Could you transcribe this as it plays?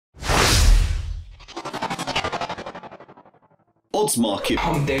Odds market.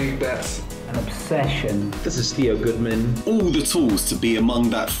 I'm Dave Betts. An obsession. This is Theo Goodman. All the tools to be among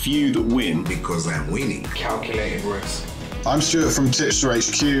that few that win. Because I'm winning. Calculated risk. I'm Stuart from Tipster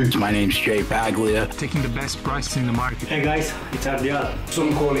HQ. My name's Jay Paglia. Taking the best price in the market. Hey guys, it's Ardial.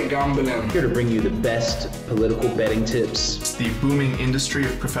 Some call it gambling. Here to bring you the best political betting tips. It's the booming industry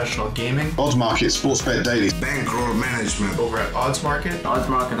of professional gaming. Odds Market, Sportsbet Daily. Bankroll management. Over at Odds Market.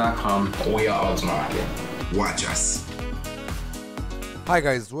 Oddsmarket.com. We are Odds Market. Watch us. Hi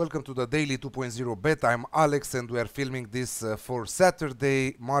guys, welcome to the Daily 2.0 Bet. I'm Alex and we are filming this for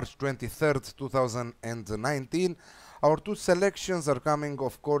Saturday, March 23rd, 2019. Our two selections are coming,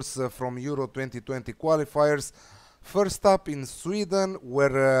 of course, from Euro 2020 qualifiers. First up in Sweden,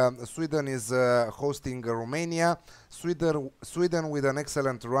 where Sweden is hosting Romania. Sweden with an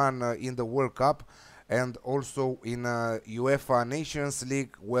excellent run in the World Cup and also in UEFA Nations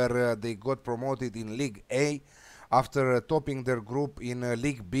League, where they got promoted in League A after topping their group in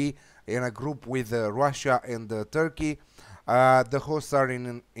League B in a group with Russia and Turkey. The hosts are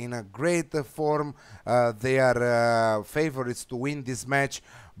in a great form. They are favorites to win this match,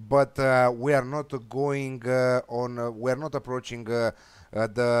 but we are not going on. We are not approaching the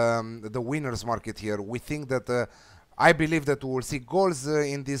winners market here. We think that I believe that we will see goals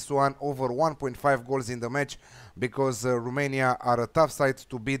in this one, over 1.5 goals in the match, because Romania are a tough side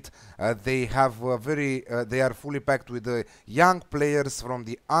to beat. They have they are fully packed with young players from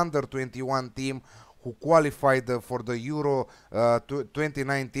the under 21 team who qualified for the Euro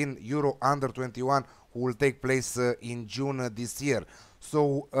 2019 Euro under 21, who will take place in June this year.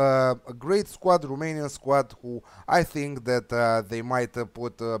 So a great squad, Romanian squad, who I think that they might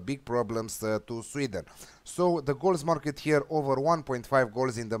put big problems to Sweden. So the goals market here, over 1.5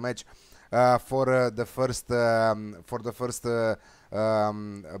 goals in the match for the first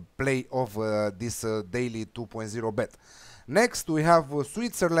play of this daily 2.0 bet. Next, we have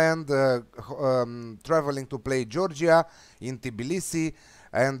Switzerland traveling to play Georgia in Tbilisi,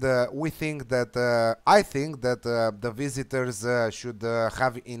 and we think that I think that the visitors should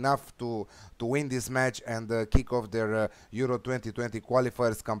have enough to win this match and kick off their Euro 2020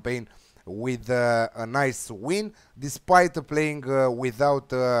 qualifiers campaign with a nice win. Despite playing without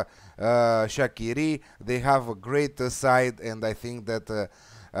Shaqiri, they have a great side, and I think that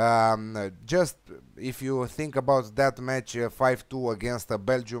just if you think about that match, 5-2 against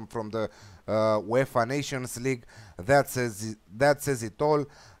Belgium from the UEFA Nations League, that says it all.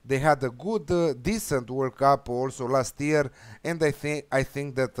 They had a good, decent World Cup also last year, and I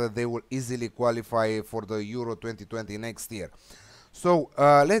think that they will easily qualify for the Euro 2020 next year. So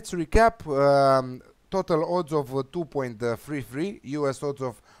let's recap. Total odds of 2.33, US odds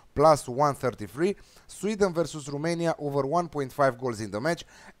of plus 133, Sweden versus Romania over 1.5 goals in the match,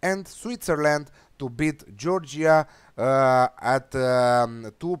 and Switzerland to beat Georgia at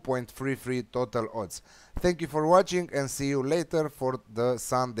 2.33 total odds. Thank you for watching and see you later for the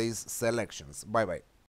Sunday's selections. Bye bye.